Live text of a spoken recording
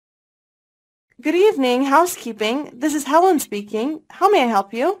Good evening, housekeeping. This is Helen speaking. How may I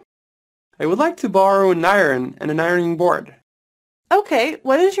help you? I would like to borrow an iron and an ironing board. Okay,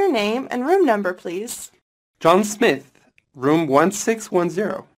 what is your name and room number, please? John Smith, room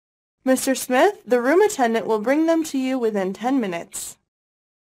 1610. Mr. Smith, the room attendant will bring them to you within 10 minutes.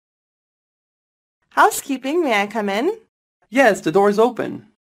 Housekeeping, may I come in? Yes, the door is open.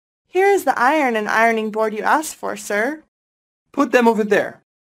 Here is the iron and ironing board you asked for, sir. Put them over there.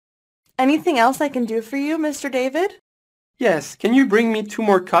 Anything else I can do for you, Mr. David? Yes, can you bring me 2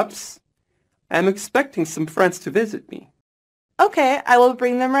 more cups? I am expecting some friends to visit me. Okay, I will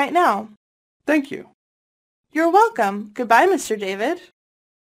bring them right now. Thank you. You're welcome. Goodbye, Mr. David.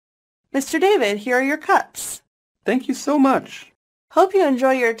 Mr. David, here are your cups. Thank you so much. Hope you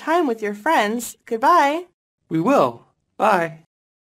enjoy your time with your friends. Goodbye. We will. Bye.